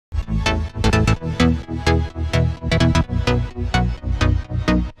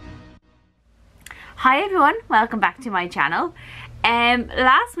Hi everyone, welcome back to my channel.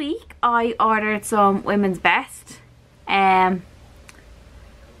 Last week I ordered some Women's Best.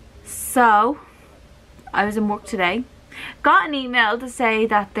 So I was in work today. Got an email to say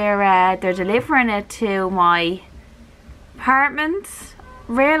that they're delivering it to my apartment.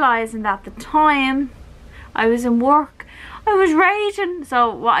 Realising that the time I was in work, I was raging.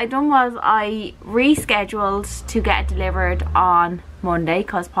 So what I done was I rescheduled to get it delivered on Monday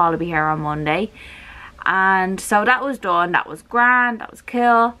because Paul will be here on Monday. And so that was done. That was grand. That was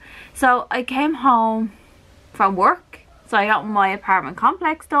cool. So I came home from work. So I got my apartment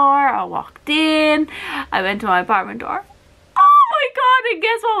complex door. I walked in. I went to my apartment door. Oh my god, and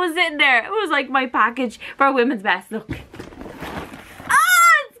guess what was sitting there? It was like my package for Women's Best. Look.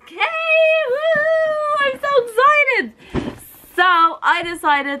 Ah, it's cute. Woo, I'm so excited. So I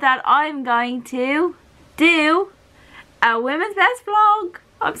decided that I'm going to do a Women's Best vlog.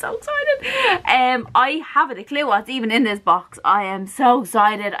 I'm so excited. I haven't a clue what's even in this box. I am so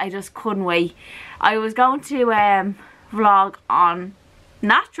excited. I just couldn't wait. I was going to vlog on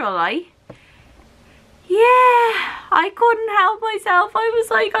natural light. Yeah, I couldn't help myself. I was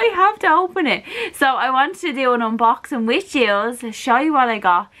like, I have to open it. So I wanted to do an unboxing with you to show you what I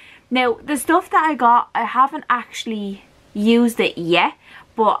got. Now, the stuff that I got, I haven't actually used it yet,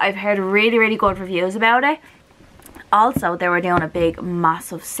 but I've heard really good reviews about it. Also, they were doing a big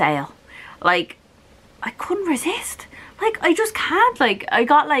massive sale. Like, I couldn't resist. Like, I just can't. Like, I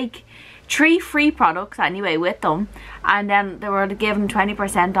got like 3 free products anyway with them, and then they were giving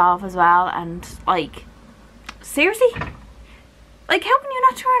 20% off as well. And like, seriously, like, how can you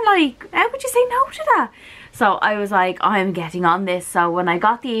not turn, like, how would you say no to that? So I was like, I'm getting on this. So when I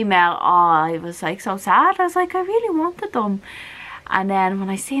got the email, oh, I was like so sad. I was like, I really wanted them. And then when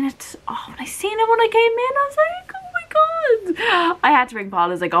I seen it, when I came in, I was like, oh my god. I had to ring Paul. I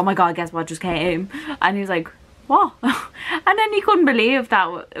was like, oh my god, guess what just came? And he was like, what? And then he couldn't believe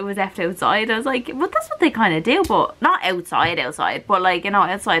that it was left outside. I was like, well, that's what they kind of do, but not outside, but like, you know,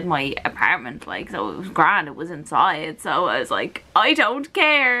 outside my apartment. Like, so it was grand, it was inside. So I was like, I don't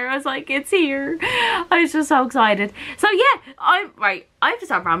care. I was like, it's here. I was just so excited. So yeah, I have to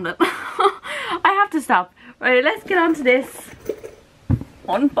stop rambling. I have to stop. Right, let's get on to this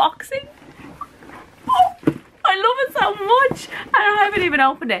unboxing. Oh, I love it so much, and I haven't even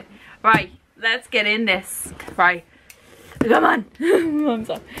opened it. Right, let's get in this. Right, come on. I'm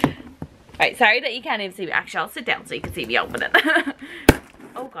sorry. Right, sorry that you can't even see me. Actually, I'll sit down so you can see me open it.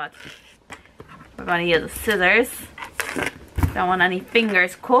 Oh god, we're going to use the scissors. Don't want any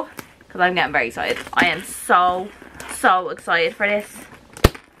fingers cut because I'm getting very excited. I am so excited for this.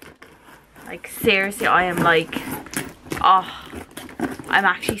 Like, seriously, I am like, oh, I'm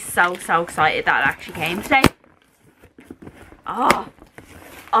actually so excited that it actually came today.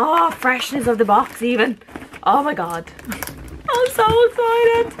 Oh, freshness of the box even. Oh my god. I'm so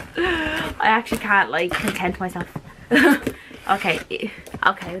excited. I actually can't, like, content myself. Okay,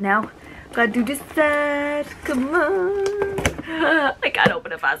 now gotta do this side. Come on. I can't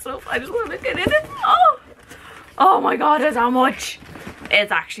open it fast enough. I just want to get in it. Oh my god, there's how much.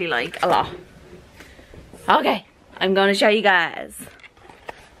 It's actually like a lot. Okay, I'm gonna show you guys.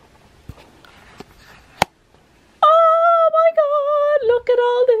 Oh my god, look at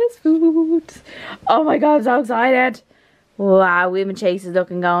all this food. Oh my god, I'm so excited. Wow, Women Chase is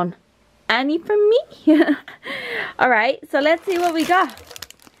looking going, any for me? Alright, so let's see what we got.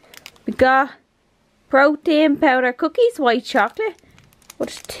 We got protein powder cookies, white chocolate.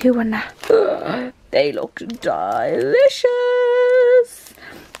 What's 2 in that? They look delicious.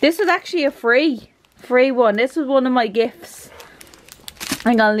 This was actually a free one. This was one of my gifts.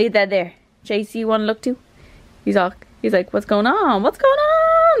 I'm gonna leave that there. JC, you wanna look too? He's like, what's going on? What's going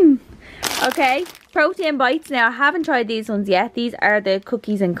on? Okay, protein bites. Now, I haven't tried these ones yet. These are the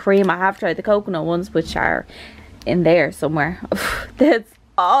cookies and cream. I have tried the coconut ones, which are in there somewhere.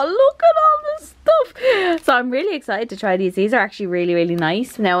 Oh, look at all this stuff. So I'm really excited to try these. These are actually really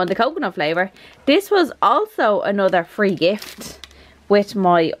nice. Now, on the coconut flavour, this was also another free gift with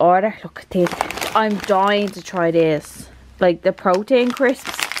my order. Look at this. I'm dying to try this. Like, the protein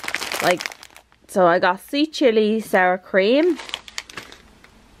crisps. Like, so I got sweet chili sour cream.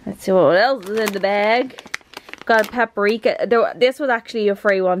 Let's see what else is in the bag. Got paprika. This was actually a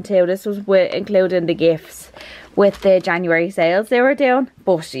free one too. This was included in the gifts with the January sales they were doing.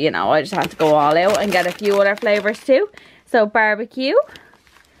 But, you know, I just had to go all out and get a few other flavours too. So, barbecue.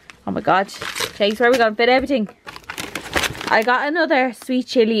 Oh my god. Chase, where are we going to fit everything? I got another sweet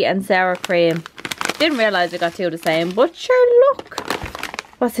chili and sour cream. Didn't realise I got 2 of the same. But sure, look.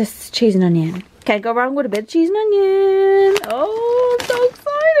 What's this? Cheese and onion. Can't go wrong with a bit of cheese and onion. Oh, I'm so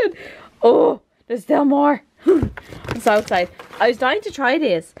excited. Oh, there's still more. I'm so excited. I was dying to try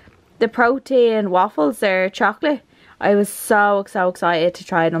these. The protein waffles, they're chocolate. I was so excited to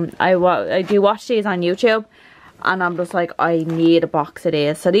try them. I do watch these on YouTube, and I'm just like, I need a box of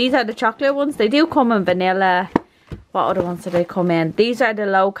these. So these are the chocolate ones. They do come in vanilla. What other ones do they come in? These are the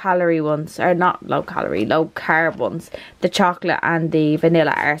low calorie ones, or not low calorie, low carb ones. The chocolate and the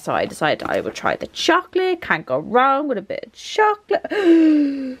vanilla are. So I decided I would try the chocolate. Can't go wrong with a bit of chocolate.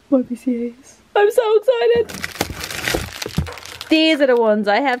 My BCAs. I'm so excited. These are the ones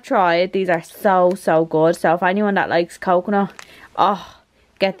I have tried. These are so good. So if anyone that likes coconut, oh,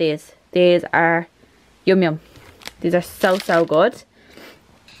 get these. These are yum. These are so good.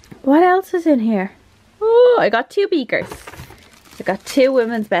 What else is in here? Oh, I got 2 beakers. I got 2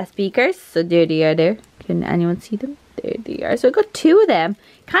 women's best beakers. So there they are there. Can anyone see them? There they are. So I got 2 of them.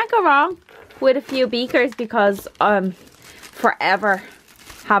 Can't go wrong with a few beakers because I'm forever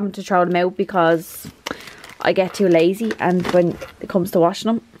having to throw them out because I get too lazy, and when it comes to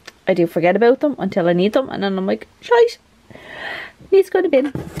washing them, I do forget about them until I need them, and then I'm like, shite, needs to go to the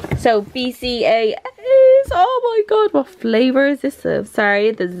bin. So BCA is, oh my god, what flavour is this? Sorry,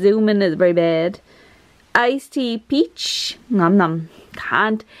 the zoom in is very bad. Iced tea peach, nom nom.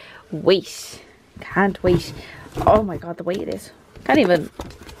 Can't wait. Oh my god, the way it is. Can't even.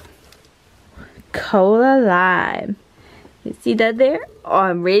 Cola lime. You see that there? Oh,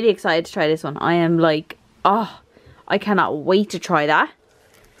 I'm really excited to try this one. I am like, oh, I cannot wait to try that.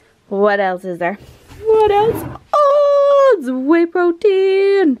 What else is there? What else? Oh, it's whey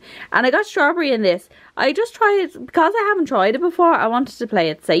protein. And I got strawberry in this. I just tried it because I haven't tried it before. I wanted to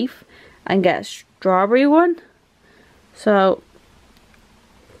play it safe and get a strawberry one. So,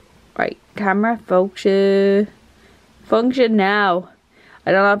 right, camera function now.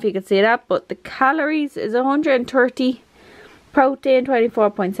 I don't know if you can see that, but the calories is 130. Protein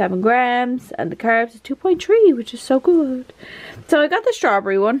 24.7 grams, and the carbs is 2.3, which is so good. So I got the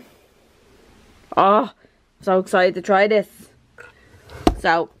strawberry one. Oh, I'm so excited to try this.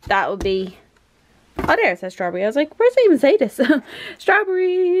 So that will be, oh, there it says strawberry. I was like, where's it even say this?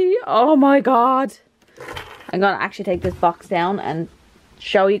 Strawberry. Oh my god. I'm gonna actually take this box down and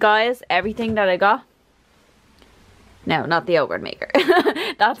show you guys everything that I got. No, not the yogurt maker.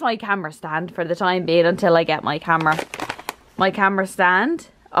 That's my camera stand for the time being until I get my camera stand.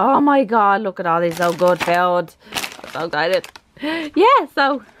 Oh my god, look at all these so good food. I'm so excited. Yeah,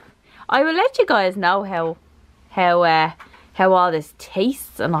 so I will let you guys know how all this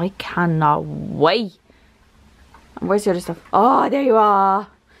tastes, and I cannot wait. And where's the other stuff? Oh, there you are.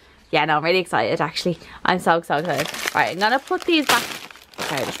 Yeah, no, I'm really excited actually. I'm so excited. Right, I'm gonna put these back.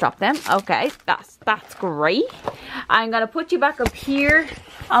 Okay, I just dropped them. Okay, that's great. I'm gonna put you back up here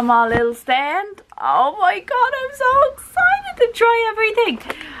on my little stand. Oh my god, I'm so excited to try everything.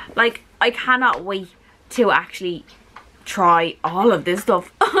 Like, I cannot wait to actually try all of this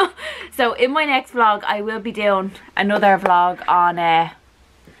stuff. So in my next vlog, I will be doing another vlog on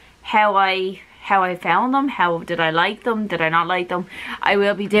how I found them, how did I like them, did I not like them. I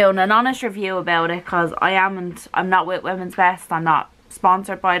will be doing an honest review about it because I'm not with Women's Best, I'm not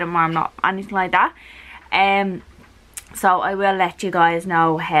sponsored by them, or I'm not anything like that. So I will let you guys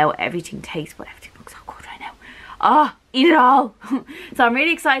know how everything tastes, but everything looks so good right now. Oh, eat it all. So I'm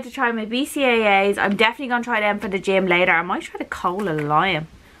really excited to try my BCAAs. I'm definitely going to try them for the gym later. I might try the cola lime.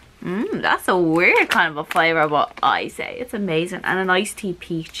 That's a weird kind of a flavour, but I say it's amazing. And an iced tea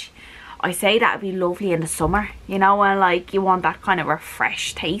peach. I say that would be lovely in the summer. You know, when like you want that kind of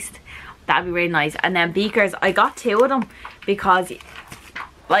refreshed taste. That'd be really nice. And then beakers, I got 2 of them because,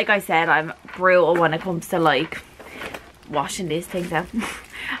 like I said, I'm brutal when it comes to like washing these things out.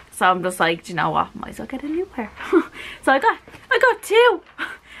 So I'm just like, do you know what, might as well get a new pair. So I got 2.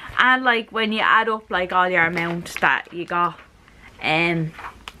 And like when you add up like all your amount that you got, they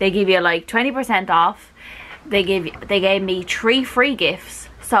give you like 20% off. They gave me 3 free gifts.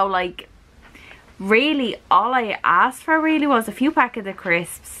 So like really all I asked for really was a few packets of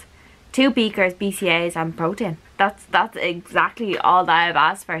crisps, 2 beakers, BCAs and protein. That's exactly all that I've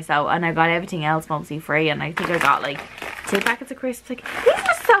asked for. So, and I got everything else mostly free, and I think I got like 2 packets of crisps. Like, these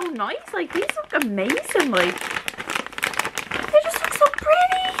are so nice. Like, these look amazing. Like, they just look so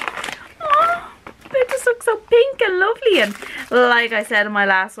pretty. Oh, they just look so pink and lovely. And like I said in my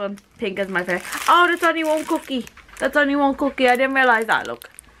last one, pink is my favorite. Oh, that's only 1 cookie. That's only 1 cookie. I didn't realize that. Look,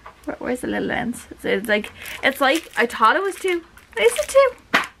 where's the little lens? It's like I thought it was 2. Is it 2?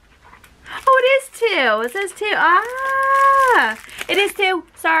 Oh, it is 2. It says 2. Ah, it is 2.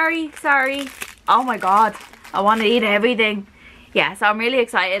 Sorry. Oh my god, I want to eat everything. Yeah, so I'm really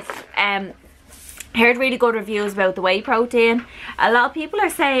excited. I heard really good reviews about the whey protein. A lot of people are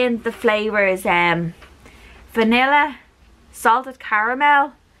saying the flavour is vanilla, salted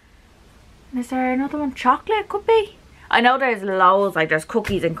caramel. Is there another one? Chocolate could be. I know there's loads, like there's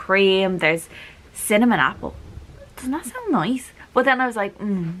cookies and cream, there's cinnamon apple. Doesn't that sound nice? But then I was like,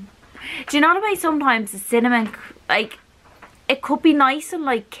 Do you know the way sometimes the cinnamon, like, it could be nice on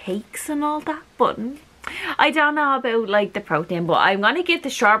like cakes and all that, but I don't know about like the protein. But I'm gonna give the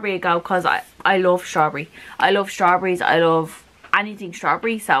strawberry a go because I love strawberry. I love strawberries. I love anything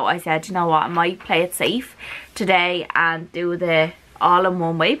strawberry. So I said, you know what, I might play it safe today and do the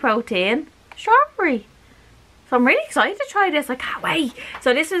all-in-one whey protein strawberry. So I'm really excited to try this. I can't wait.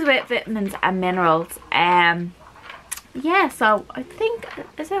 So this is with vitamins and minerals. Yeah, so I think,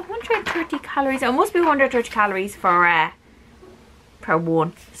 is it 130 calories? It must be 130 calories for per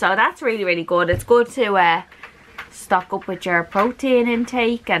one. So that's really, really good. It's good to stock up with your protein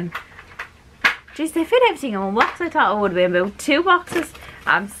intake. And geez, they fit everything in one box. I thought it would have been about 2 boxes.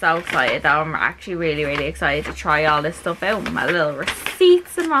 I'm so excited though. I'm actually really, really excited to try all this stuff out. My little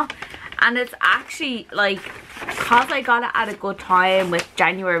receipts and all. And it's actually like, because I got it at a good time with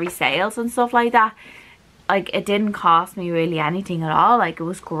January sales and stuff like that, like it didn't cost me really anything at all. Like it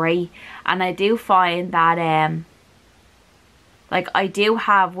was great. And I do find that like I do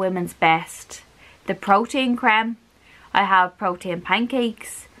have Women's Best, the protein creme, I have protein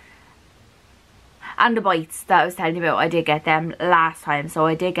pancakes, and the bites that I was telling you about. I did get them last time, so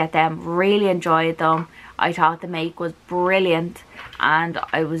I did get them, really enjoyed them. I thought the make was brilliant, and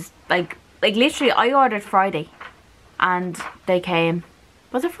I was like literally I ordered Friday and they came,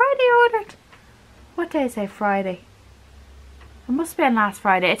 was it Friday I ordered? What day is it? Friday? It must have been last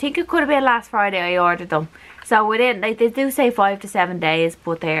Friday. I think it could have been last Friday I ordered them. So within, like they do say 5 to 7 days,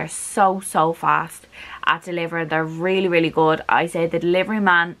 but they're so fast at delivering. They're really, really good. I say the delivery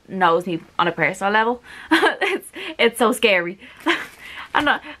man knows me on a personal level. it's so scary.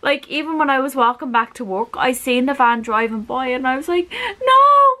 And like even when I was walking back to work, I seen the van driving by and I was like,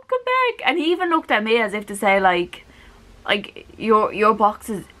 no, come back. And he even looked at me as if to say like your box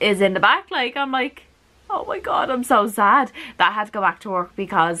is in the back. Like I'm like, oh my god, I'm so sad that I had to go back to work,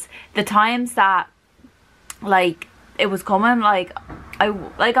 because the times that like it was coming, like I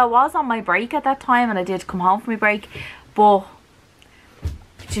was on my break at that time and I did come home from my break, but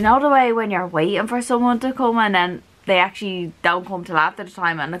do you know the way when you're waiting for someone to come and then they actually don't come till after the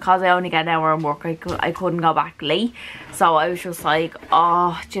time, and because I only get an hour of work, I couldn't go back late. So I was just like,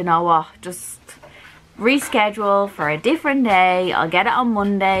 oh, do you know what, just reschedule for a different day. I'll get it on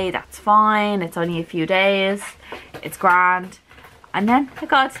Monday, that's fine, it's only a few days, it's grand. And then I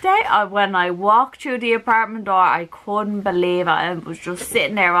got today, when I walked through the apartment door, I couldn't believe it. I was just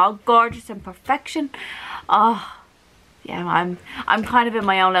sitting there all gorgeous in perfection. Oh yeah, I'm kind of in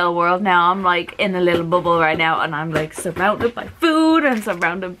my own little world now. I'm like in a little bubble right now, and I'm like surrounded by food, I'm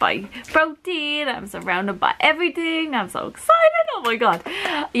surrounded by protein, I'm surrounded by everything. I'm so excited, oh my god.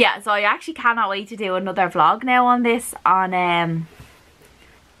 Yeah, so I actually cannot wait to do another vlog now on this, on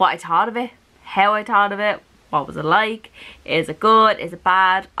what I thought of it, how I thought of it, what was it like, is it good, is it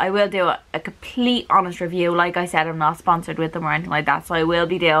bad. I will do a complete honest review. Like I said, I'm not sponsored with them or anything like that, so I will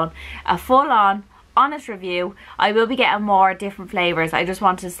be doing a full-on honest review. I will be getting more different flavours. I just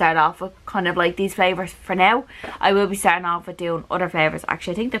wanted to start off with kind of like these flavours for now. I will be starting off with doing other flavours.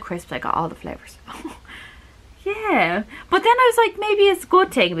 Actually, I think the crisps, I got all the flavours. Yeah, but then I was like, maybe it's a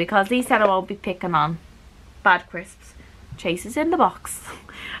good thing, because Lee said I won't be picking on bad crisps. Chases in the box.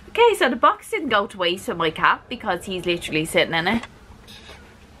 Okay, so the box didn't go to waste with my cat, because he's literally sitting in it.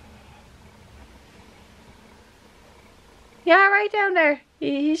 Yeah, right down there.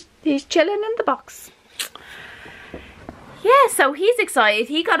 He's chilling in the box. Yeah, so he's excited.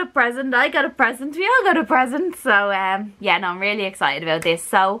 He got a present, I got a present, we all got a present. So yeah, no, I'm really excited about this.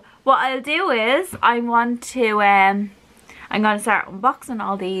 So what I'll do is I'm going to start unboxing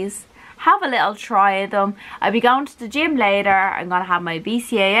all these, have a little try of them. I'll be going to the gym later. I'm going to have my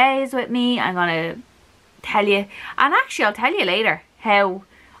BCAAs with me. I'm going to tell you, and actually I'll tell you later how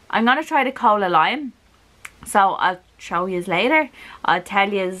I'm going to try the cola lime. So I'll show you later. I'll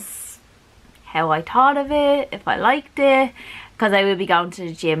tell you how I thought of it, if I liked it, because I will be going to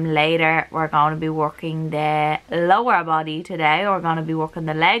the gym later. We're going to be working the lower body today. We're going to be working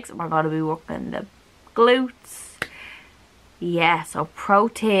the legs, and we're going to be working the glutes. Yeah, so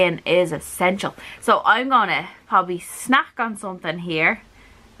protein is essential. So I'm going to probably snack on something here,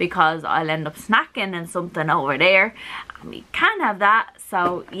 because I'll end up snacking and something over there, and we can't have that.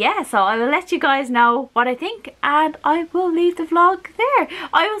 So yeah, so I will let you guys know what I think, and I will leave the vlog there.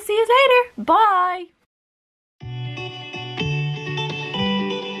 I will see you later. Bye.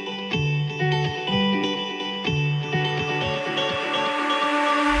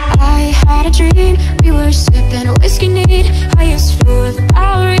 had a dream. We were sipping a whiskey neat, highest floor of the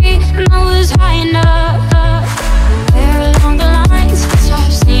Bowery, and I was high enough.